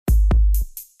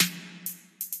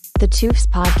DaTooF's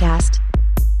Podcast,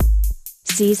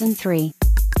 Season 3,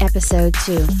 Episode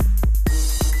 2.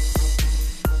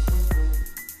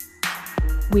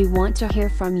 We want to hear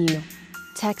from you.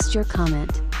 Text your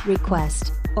comment,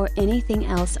 request, or anything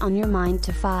else on your mind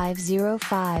to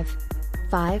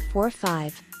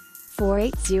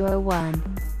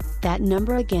 505-545-4801. That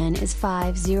number again is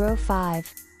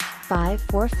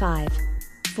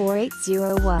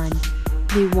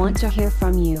 505-545-4801. We want to hear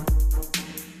from you.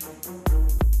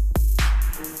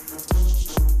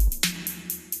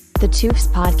 DaTooF's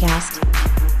Podcast.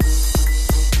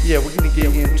 Yeah, we're going to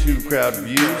get into crowd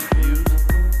views.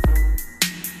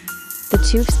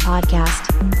 DaTooF's Podcast.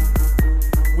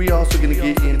 We also going to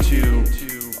get into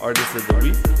Artist of the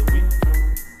Week.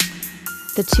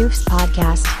 DaTooF's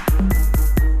Podcast.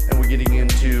 And we're getting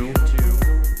into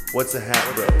What's the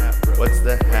Hat Bro? What's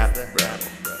the Hat Bro?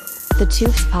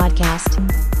 DaTooF's Podcast.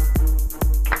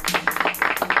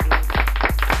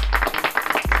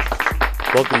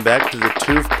 Welcome back to the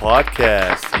DaTooF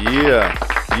Podcast.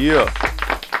 Yeah.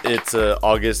 It's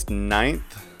August 9th,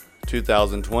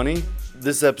 2020.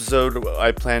 This episode,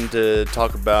 I plan to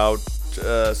talk about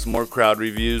some more crowd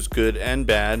reviews, good and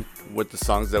bad, with the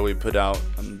songs that we put out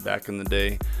back in the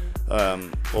day,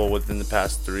 within the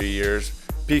past 3 years.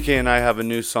 PK and I have a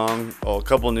new song, a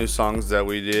couple new songs that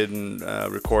we did and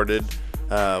recorded,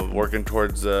 working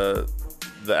towards the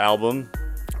album,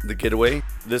 The Getaway.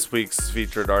 This week's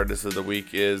featured artist of the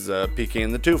week is PK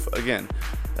and DaTooF again.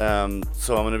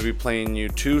 So I'm going to be playing you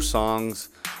two songs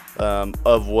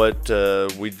of what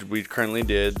we currently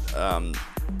did.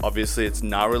 Obviously, it's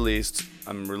not released.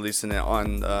 I'm releasing it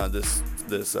on this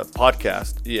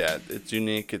podcast. Yeah, it's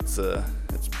unique. It's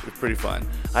pretty fun.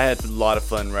 I had a lot of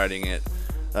fun writing it.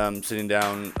 Sitting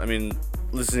down,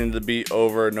 listening to the beat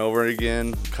over and over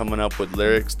again, coming up with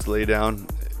lyrics to lay down.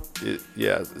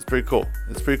 It's pretty cool.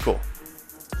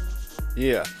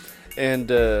 Yeah, and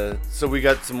so we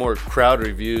got some more crowd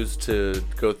reviews to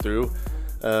go through.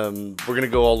 We're gonna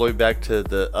go all the way back to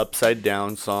the Upside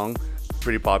Down song,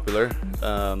 pretty popular.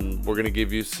 We're gonna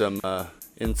give you some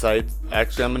insights.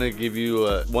 Actually, I'm gonna give you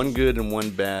one good and one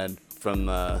bad from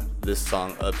this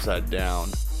song, Upside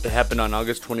Down. It happened on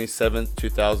August 27th,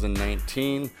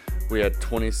 2019. We had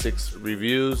 26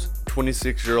 reviews.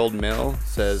 26-year-old male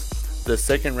says, the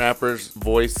second rapper's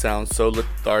voice sounds so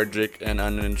lethargic and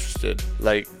uninterested,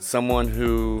 like someone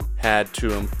who had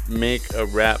to make a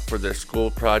rap for their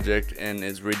school project and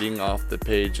is reading off the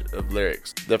page of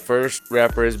lyrics. The first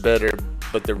rapper is better,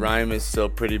 but the rhyme is still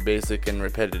pretty basic and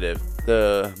repetitive.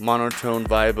 The monotone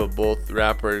vibe of both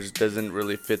rappers doesn't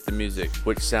really fit the music,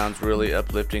 which sounds really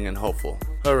uplifting and hopeful.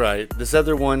 Alright, this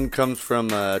other one comes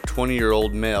from a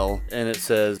 20-year-old male, and it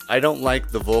says, I don't like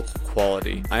the vocal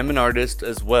quality. I'm an artist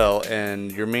as well,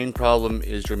 and your main problem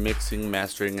is your mixing,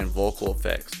 mastering, and vocal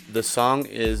effects. The song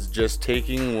is just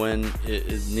taking when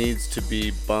it needs to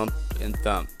be bump and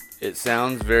thump. It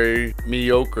sounds very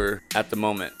mediocre at the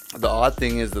moment. The odd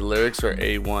thing is the lyrics are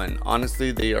A1.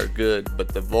 Honestly, they are good, but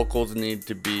the vocals need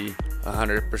to be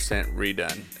 100%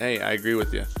 redone. Hey, I agree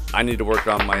with you. I need to work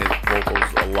on my vocals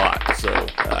a lot, so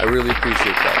I really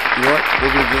appreciate that. You know what?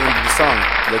 We're going to get into the song.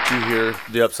 Let you hear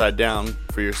the Upside Down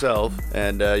for yourself,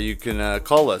 and you can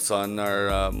call us on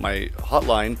our my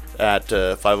hotline at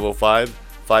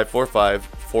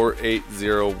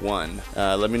 505-545-4801.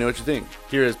 Let me know what you think.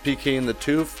 Here is PK and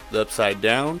DaTooF, the Upside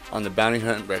Down, on the Bounty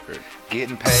Hunt record.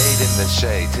 Getting paid in the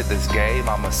shade, to this game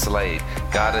I'm a slave.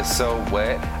 Got it so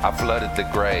wet, I flooded the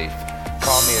grave.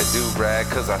 Call me a do-rag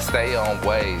cause I stay on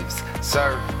waves.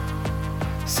 Surf,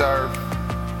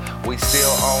 we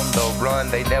still on the run,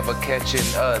 they never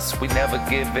catching us. We never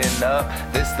giving up,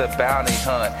 this the bounty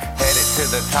hunt. Headed to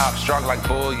the top, strong like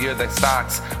bull, you're the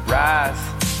stocks. Rise.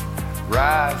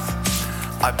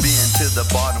 I've been to the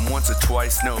bottom once or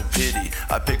twice, no pity.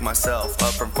 I pick myself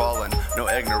up from falling, no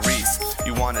ignorance.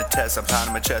 You want to test, I'm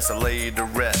pounding my chest, I lay to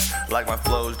rest. Like my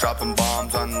flows, dropping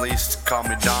bombs unleashed, call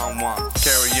me Don Juan.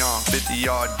 Carry on,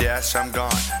 50-yard dash, I'm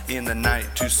gone. In the night,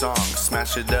 2 songs,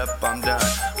 smash it up, I'm done.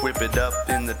 Whip it up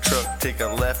in the truck, take a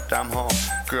left, I'm home.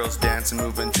 Girls dancing,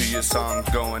 moving to your song,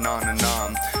 going on and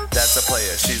on. That's a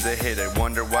player, she's a hitter,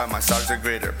 wonder why my stocks are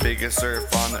greater. Biggest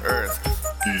surf on the earth,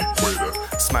 equator.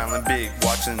 Smiling big,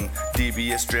 watching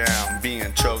DBS drown,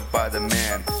 being choked by the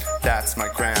man, that's my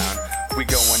crown. We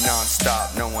going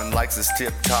non-stop, no one likes us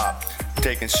tip-top,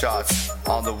 taking shots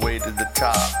all the way to the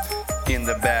top. In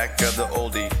the back of the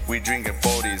oldie, we drinking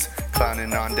 40s,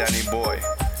 clowning on Danny Boy,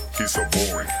 he's so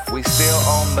boring. We still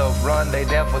on the run, they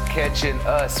never catching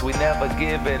us. We never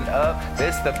giving up,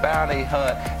 this the bounty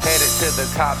hunt. Headed to the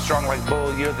top, strong like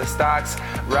bull, you're the stocks.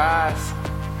 Rise.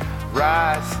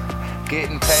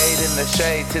 Getting paid in the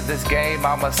shade, to this game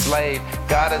I'm a slave.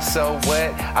 Got it so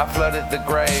wet, I flooded the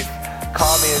grave.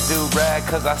 Call me a do-rag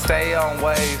cause I stay on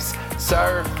waves.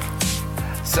 Surf,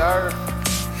 surf.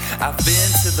 I've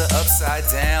been to the upside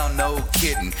down, no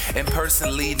kidding. And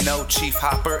personally, no Chief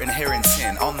Hopper and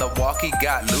Harrington. On the walkie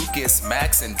got Lucas,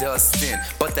 Max, and Dustin.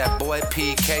 But that boy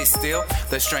PK still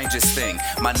the strangest thing.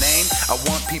 My name, I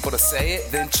want people to say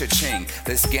it, then cha-ching.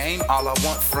 This game, all I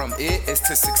want from it is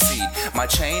to succeed. My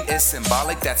chain is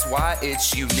symbolic, that's why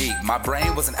it's unique. My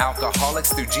brain was an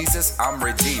alcoholics, through Jesus I'm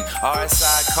redeemed.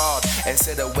 RSI called and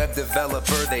said a web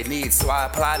developer they need. So I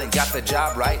applied and got the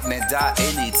job writing in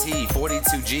 .NET.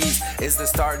 42 G's is the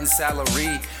starting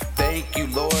salary. Thank you,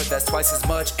 Lord, that's twice as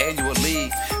much annually.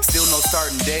 Still no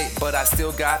starting date, but I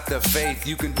still got the faith.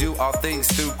 You can do all things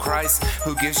through Christ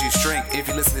who gives you strength. If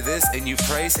you listen to this and you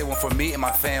pray, say one for me and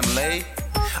my family.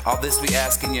 All this we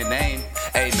ask in your name,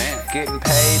 amen. Getting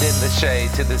paid in the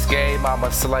shade, to this game I'm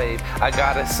a slave. I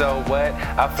got it so wet,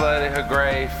 I flooded her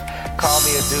grave. Call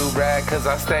me a do-rag cause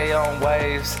I stay on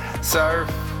waves.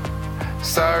 Surf,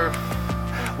 surf.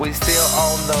 We still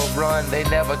on the run, they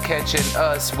never catching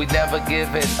us. We never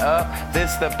giving up,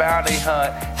 this the bounty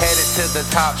hunt. Headed to the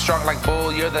top, strong like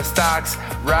bull, you're the stocks.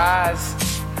 Rise,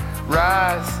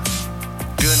 rise.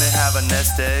 Gonna have a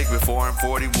nest egg before I'm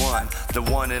 41. The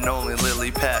one and only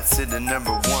Lily Pat sitting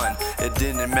number 1. It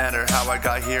didn't matter how I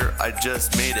got here, I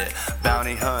just made it.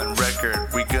 Bounty hunt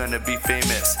record, we gonna be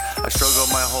famous. I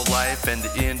struggled my whole life and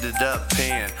ended up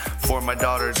paying for my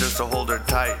daughter just to hold her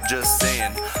tight, just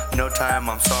saying. No time,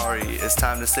 I'm sorry, it's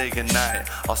time to say goodnight.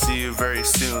 I'll see you very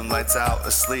soon, lights out,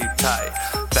 asleep tight.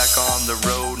 Back on the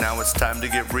road, now it's time to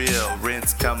get real.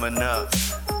 Rent's coming up,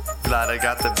 glad I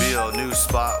got the bill. New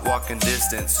spot, walking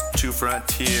distance to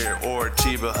Frontier or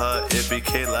Chiba Hut. If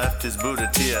BK left his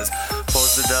Buddha-tias.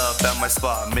 Posted up at my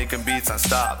spot, making beats on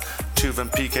stop. Toof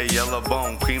and PK, yellow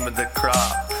bone, cream of the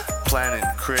crop. Planning,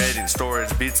 creating,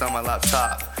 storage, beats on my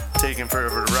laptop. Taking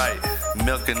forever to write,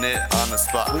 milking it on the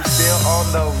spot. We still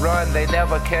on the run, they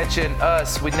never catching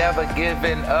us. We never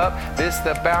giving up, this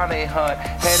the bounty hunt.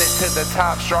 Headed to the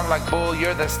top, strong like bull,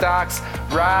 you're the stocks.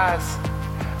 Rise,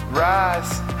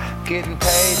 rise. Getting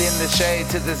paid in the shade,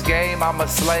 to this game I'm a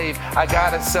slave. I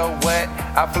got it so wet,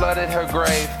 I flooded her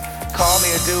grave. Call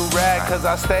me a do-rag cause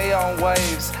I stay on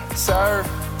waves. Surf,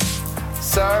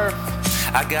 surf.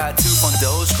 I got $2 on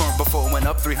Dogecoin before it went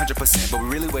up 300%, but we're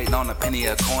really waiting on a penny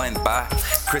a coin by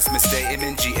Christmas Day.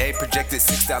 MNGA projected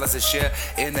 $6 a share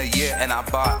in a year, and I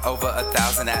bought over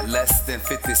 1,000 at less than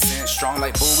 50 cents. Strong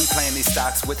like bull, we playing these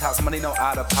stocks with house money, no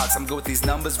out of pox. I'm good with these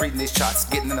numbers, reading these charts,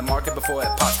 getting in the market before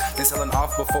it pops, then selling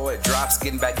off before it drops,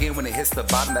 getting back in when it hits the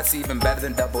bottom. That's even better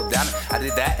than double down. I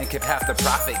did that and kept half the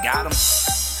profit. Got him.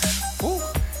 Woo.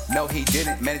 No, he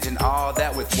didn't, managing all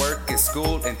that with work and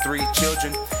school and 3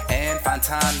 children. And find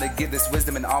time to give this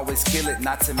wisdom and always kill it.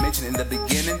 Not to mention in the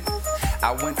beginning,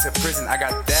 I went to prison. I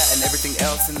got that and everything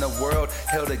else in the world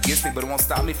held against me, but it won't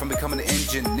stop me from becoming an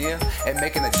engineer and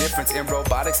making a difference in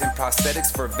robotics and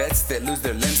prosthetics for vets that lose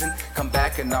their limbs and come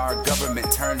back, and our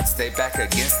government turns they back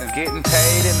against them. Getting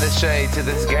paid in the shade, to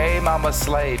this game I'm a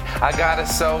slave. I got it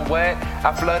so wet,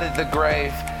 I flooded the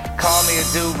grave. Call me a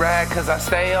do-rag cause I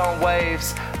stay on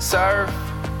waves. Surf,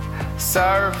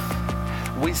 surf.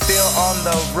 We still on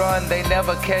the run, they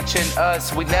never catching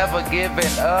us. We never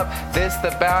giving up, this the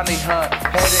bounty hunt.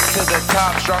 Headed to the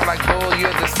top, strong like bull,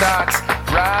 you're the stocks.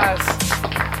 Rise,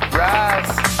 rise.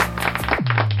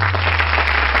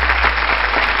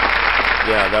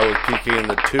 Yeah, that was PK and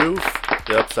DaTooF,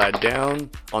 the Upside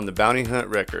Down on the Bounty Hunt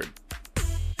record.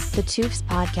 DaTooF's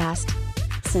podcast.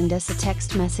 Send us a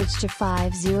text message to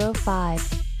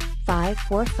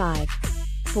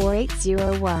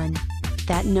 505-545-4801.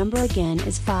 That number again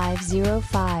is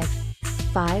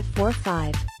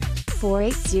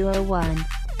 505-545-4801.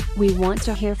 We want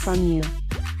to hear from you.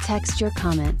 Text your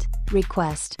comment,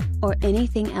 request, or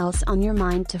anything else on your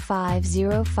mind to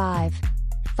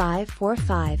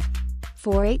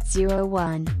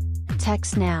 505-545-4801.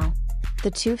 Text now.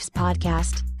 DaTooF's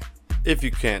podcast. If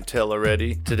you can't tell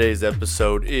already, today's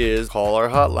episode is Call Our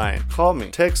Hotline. Call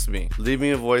me, text me, leave me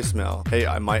a voicemail. Hey,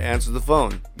 I might answer the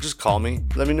phone. Just call me.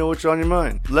 Let me know what's on your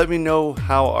mind. Let me know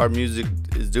how our music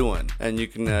is doing, and you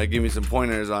can give me some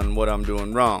pointers on what I'm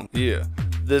doing wrong. Yeah.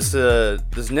 This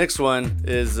next one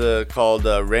is called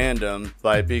Random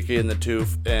by PK and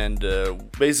DaTooF, and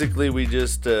basically we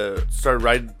just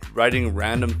started writing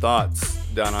random thoughts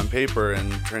down on paper and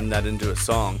turned that into a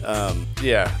song.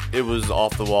 Yeah, it was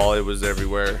off the wall, it was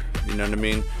everywhere, you know what I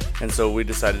mean? And so we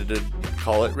decided to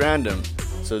call it Random.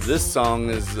 So this song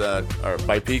is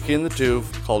by PK and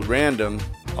DaTooF called Random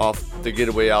off the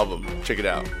Getaway album. Check it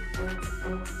out.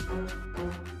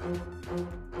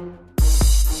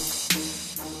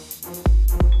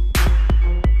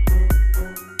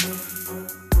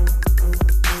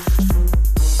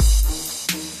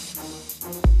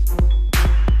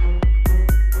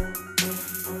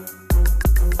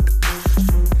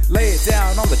 Lay it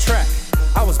down on the track.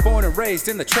 I was born and raised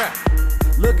in the trap.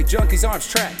 Look at junkies, arms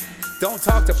track. Don't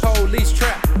talk to police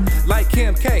trap. Like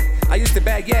Kim K, I used to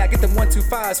bag, yeah, I get them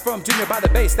 125s from Junior by the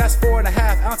base. That's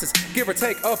 4.5 ounces, give or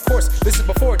take, of course. This is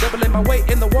before doubling my weight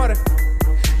in the water.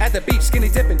 At the beach, skinny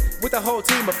dipping with a whole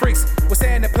team of freaks. We're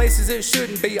staying in places it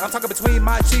shouldn't be. I'm talking between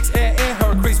my cheeks and in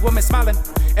her crease. Women smiling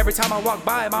every time I walk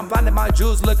by him. I'm blinded, my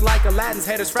jewels look like Aladdin's.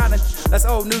 Haters frowning. That's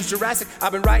old news, Jurassic.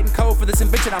 I've been writing code for this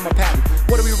invention. I'm a patent.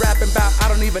 What are we rapping about? I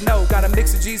don't even know. Got a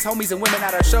mix of G's, homies, and women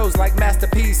at our shows. Like Master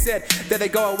P said, there they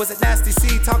go. Was it Nasty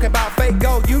C talking about fake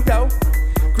gold? You know.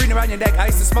 Green around your neck, I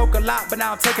used to smoke a lot, but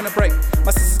now I'm taking a break.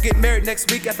 My sister's getting married next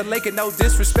week at the lake, and no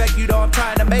disrespect, you know I'm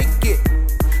trying to make it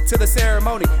to the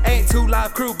ceremony. Ain't too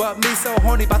live crew, but me so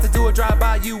horny, about to do a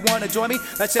drive-by, you wanna join me?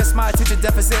 That's just my attention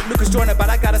deficit, Lucas Joyner, but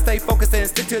I gotta stay focused and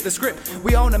stick to the script.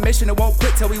 We on a mission and won't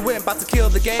quit till we win, about to kill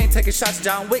the game, taking shots,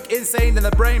 John Wick, insane in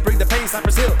the brain, bring the pain,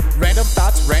 Cypress Hill. Random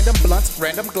thoughts, random blunts,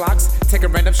 random Glocks,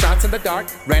 taking random shots in the dark,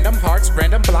 random hearts,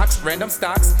 random blocks, random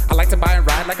stocks. I like to buy and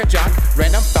ride like a jock.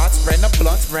 Random thoughts, random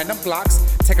blunts, random Glocks,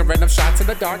 taking random shots in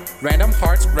the dark, random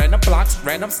hearts, random blocks,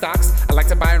 random stocks. I like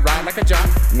to buy and ride like a jock.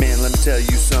 Man, let me tell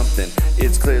you something,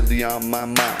 it's clearly on my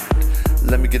mind.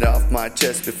 Let me get off my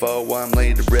chest before I'm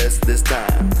laid to rest this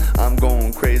time. I'm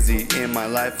going crazy in my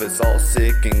life, it's all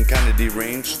sick and kinda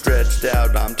deranged. Stretched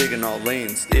out, I'm taking all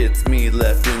lanes. It's me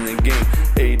left in the game.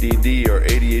 ADD or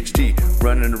ADHD,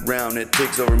 running around, it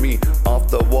takes over me. Off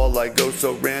the wall I go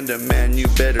so random, man, you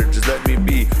better just let me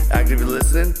be. Actively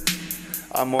listening?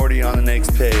 I'm already on the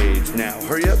next page. Now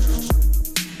hurry up.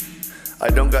 I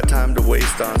don't got time to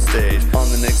waste on stage. On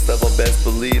the next level, best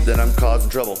believe that I'm causing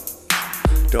trouble.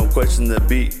 Don't question the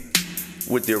beat,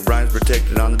 with your rhymes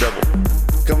protected on the double.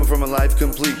 Coming from a life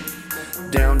complete,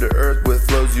 down to earth with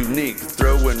flows unique.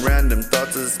 Throwing random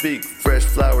thoughts as I speak, fresh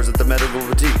flowers at the medical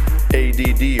boutique.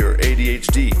 ADD or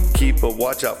ADHD, keep a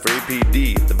watch out for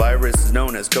APD. The virus is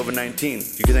known as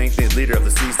COVID-19. You can thank the leader of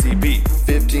the CCP.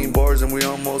 15 bars and we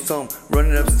almost home.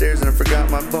 Running upstairs and I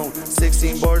forgot my phone.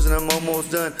 16 bars and I'm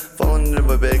almost done. Falling into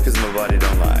my bed cause my body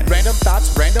don't lie. Random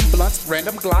thoughts, random blunts,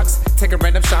 random Glocks, taking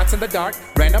random shots in the dark,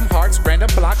 random hearts, random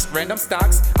blocks, random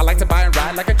stocks. I like to buy and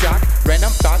ride like a jock.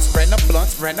 Random thoughts, random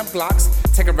blunts, random Glocks,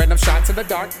 taking random shots in the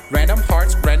dark, random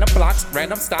hearts, random blocks,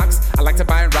 random stocks. I like to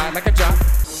buy and ride like a jock.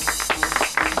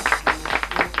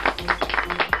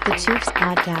 DaTooF's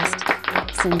podcast.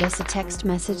 Send us a text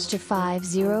message to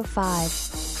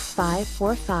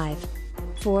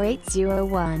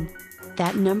 505-545-4801.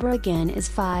 That number again is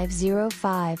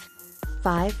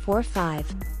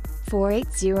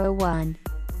 505-545-4801.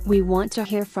 We want to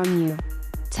hear from you.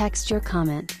 Text your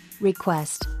comment,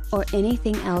 request, or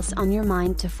anything else on your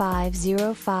mind to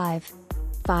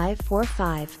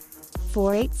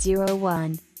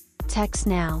 505-545-4801. Text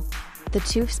now.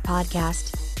 DaTooF's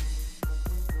podcast.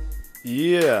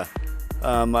 Yeah.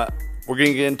 We're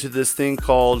gonna get into this thing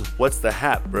called What's the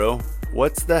Hap, bro?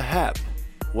 What's the Hap?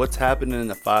 What's happening in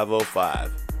the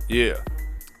 505? Yeah.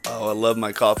 Oh, I love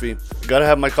my coffee. Gotta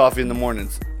have my coffee in the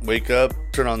mornings. Wake up,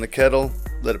 turn on the kettle,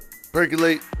 let it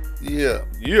percolate. Yeah.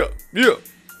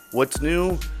 What's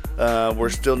new? We're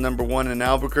still number one in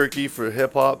Albuquerque for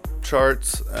hip hop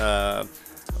charts.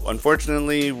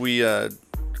 Unfortunately, we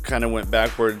kind of went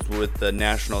backwards with the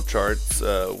national charts.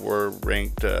 We're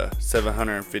ranked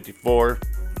 754,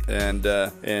 and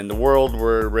in the world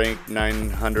we're ranked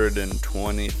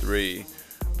 923.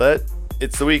 But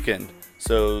it's the weekend,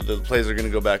 so the plays are going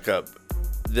to go back up.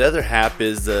 The other hap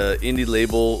is indie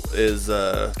label is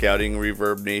scouting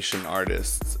Reverb Nation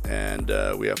artists, and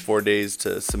we have 4 days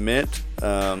to submit.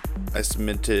 I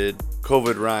submitted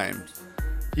COVID rhymes.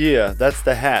 Yeah, that's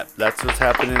the hap. That's what's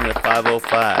happening at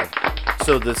 505.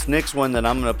 So this next one that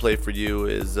I'm going to play for you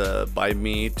is by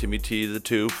me, Timmy T,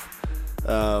 DaTooF.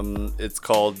 It's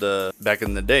called Back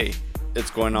in the Day.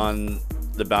 It's going on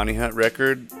the Bounty Hunt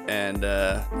record, and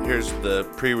here's the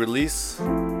pre-release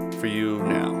for you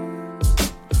now.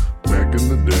 Back in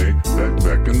the day,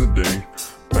 back in the day,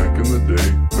 back in the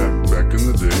day, back in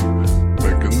the day,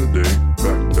 back in the day,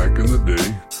 back in the day,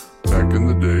 back in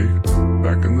the day,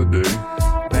 back in the day.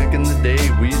 Back in the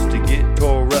day, we used to get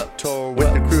tore up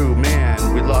with the crew, man.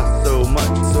 We lost so much.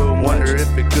 Wonder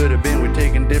if it could have been we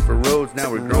taking different roads. Now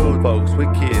we're grown folks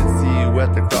with kids. See you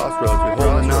at the crossroads. We're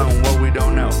holding on what we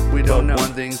don't know.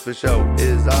 One thing's for sure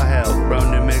is our hell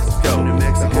from New Mexico.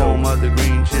 The home of the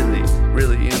green chili,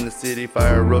 really in the city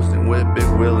fire, roasting with Big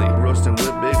Willie.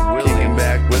 Kicking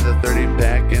back with a 30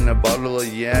 pack and a bottle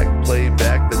of yak. Play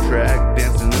back the track,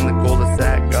 dancing in the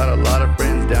cul-de-sac. Got a lot of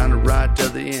friends down to ride till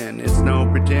the end. It's no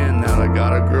pretend that I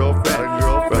got a girlfriend.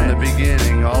 From the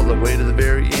beginning all the way to the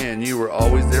very end. You were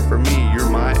always there for me.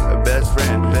 You're my best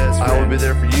friend. I will be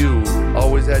there for you.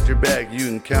 Always had your back. You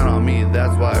can count on me.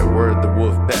 That's why we're the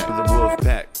wolf pack.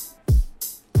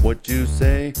 What you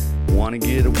say? Wanna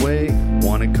get away?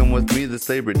 Wanna come with me this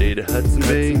Labor Day to Hudson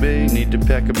Bay? Need to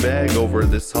pack a bag over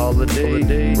this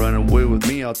holiday. Run away with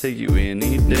me, I'll take you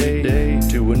any day.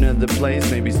 To another place,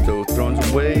 maybe Stowe Thrones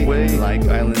away. Like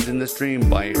Islands in the Stream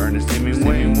by Ernest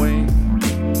Hemingway.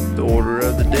 The order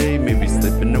of the day, maybe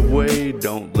slipping away.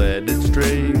 Don't let it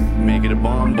stray. Make it a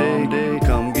bomb day.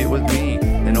 Come get with me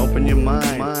and open your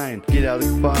mind. Get out of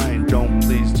the fine. Don't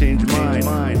please change your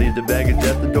mind. Leave the baggage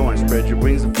at the door and spread your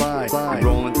wings and fly. We're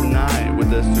rolling tonight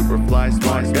with a super fly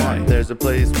smart guy. There's a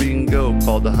place we can go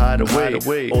called the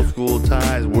Hideaway. Old school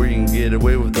ties where you can get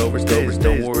away with overstays.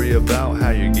 Don't worry about how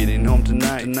you're getting home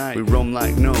tonight. We roam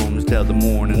like gnomes till the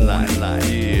morning light.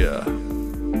 Yeah.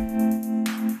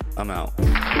 I'm out.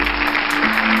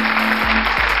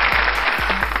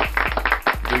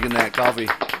 Drinking that coffee.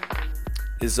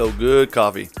 It's so good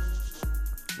coffee.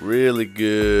 Really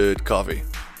good coffee.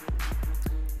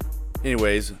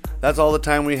 Anyways, that's all the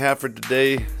time we have for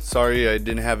today. Sorry I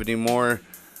didn't have any more.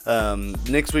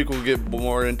 Next week we'll get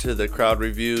more into the crowd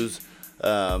reviews.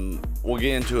 We'll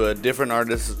get into a different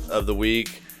artist of the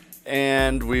week.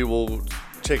 And we will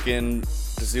check in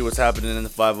to see what's happening in the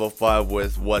 505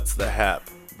 with What's the Hap,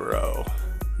 bro.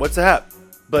 What's the hap?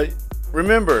 But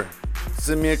remember,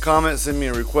 send me a comment, send me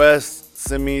a request,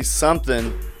 send me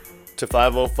something to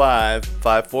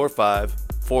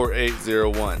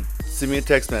 505-545-4801. Send me a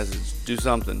text message. Do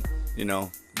something.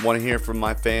 Want to hear from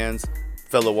my fans,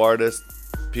 fellow artists,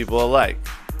 people alike.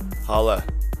 Holla.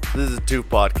 This is the DaTooF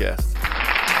Podcast.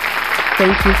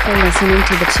 Thank you for listening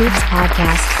to the DaTooF's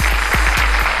Podcast.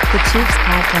 The DaTooF's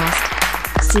Podcast,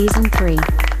 Season 3,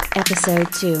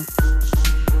 Episode 2.